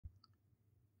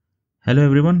Hello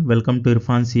everyone, welcome to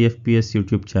Irfan CFPS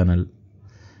YouTube channel.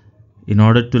 In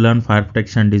order to learn fire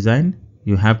protection design,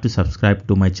 you have to subscribe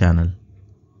to my channel.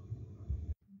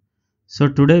 So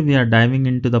today we are diving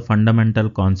into the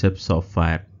fundamental concepts of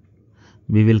fire.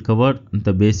 We will cover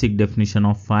the basic definition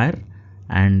of fire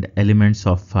and elements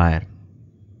of fire.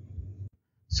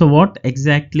 So what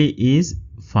exactly is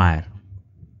fire?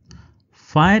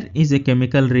 Fire is a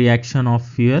chemical reaction of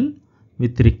fuel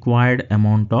with required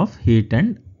amount of heat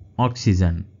and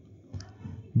oxygen.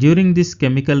 During this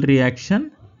chemical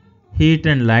reaction, heat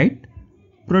and light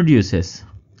produces.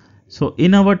 So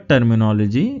in our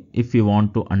terminology, if you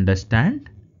want to understand,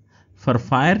 for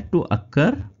fire to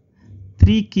occur,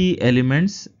 three key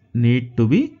elements need to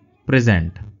be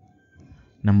present.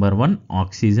 Number 1,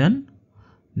 oxygen.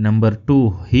 Number 2,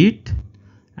 heat.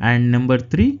 And number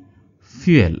 3,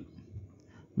 fuel.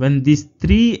 When these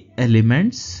three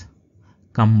elements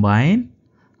combine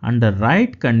under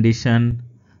right condition,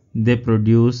 they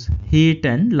produce heat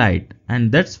and light,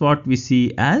 and that's what we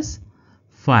see as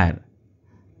fire.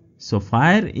 So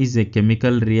fire is a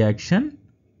chemical reaction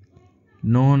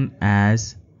known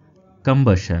as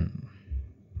combustion.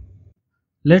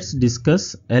 Let's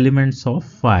discuss elements of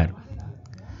fire.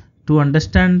 To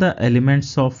understand the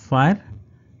elements of fire,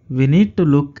 we need to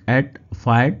look at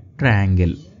fire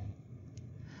triangle.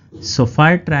 So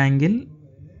fire triangle,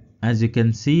 as you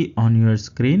can see on your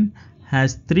screen,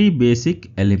 has three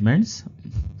basic elements: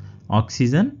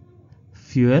 oxygen,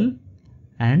 fuel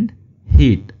and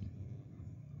heat.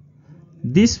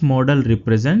 This model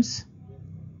represents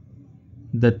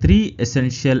the three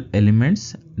essential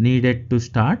elements needed to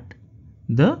start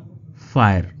the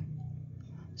fire.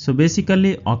 So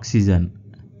basically, oxygen,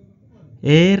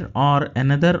 air or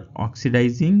another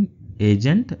oxidizing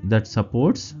agent that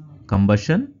supports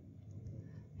combustion.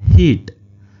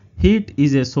 Heat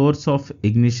is a source of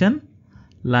ignition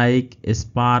like a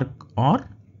spark or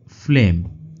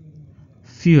flame.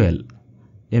 Fuel,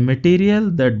 a material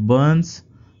that burns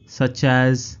such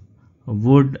as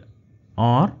wood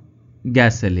or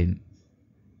gasoline.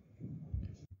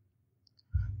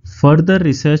 Further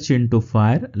research into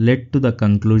fire led to the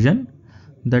conclusion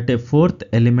that a fourth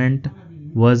element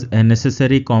was a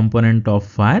necessary component of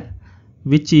fire,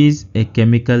 which is a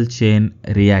chemical chain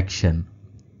reaction.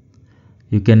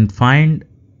 You can find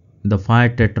the fire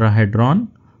tetrahedron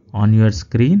on your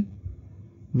screen,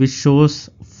 which shows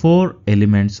four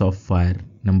elements of fire.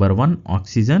 Number 1,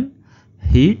 oxygen,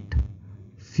 heat,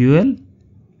 fuel,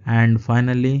 and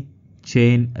finally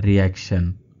chain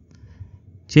reaction.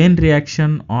 Chain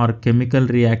reaction or chemical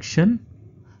reaction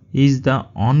is the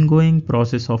ongoing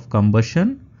process of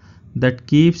combustion that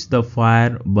keeps the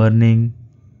fire burning,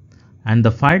 and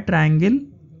the fire triangle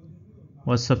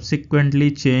was subsequently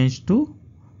changed to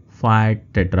fire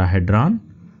tetrahedron.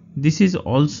 This is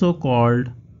also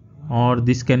called, or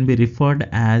this can be referred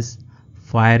as,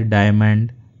 fire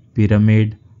diamond,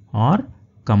 pyramid or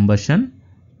combustion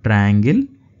triangle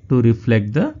to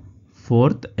reflect the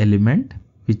fourth element,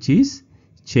 which is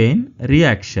chain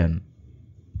reaction.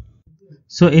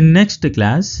 So in next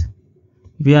class,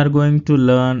 we are going to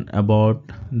learn about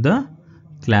the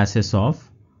classes of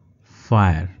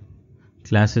fire.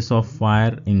 Classes of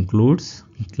fire includes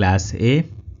class A,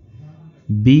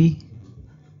 B,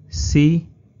 C,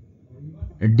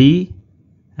 D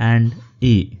and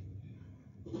E.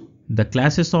 The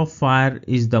classes of fire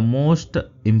is the most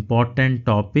important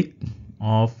topic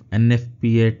of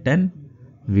NFPA 10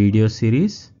 video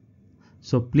series.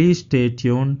 So please stay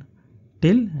tuned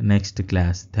till next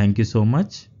class. Thank you so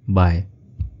much. Bye.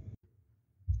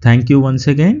 Thank you once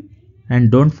again, and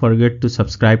don't forget to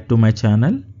subscribe to my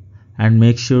channel and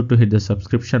make sure to hit the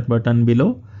subscription button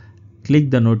below.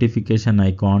 Click the notification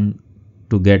icon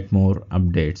to get more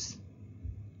updates.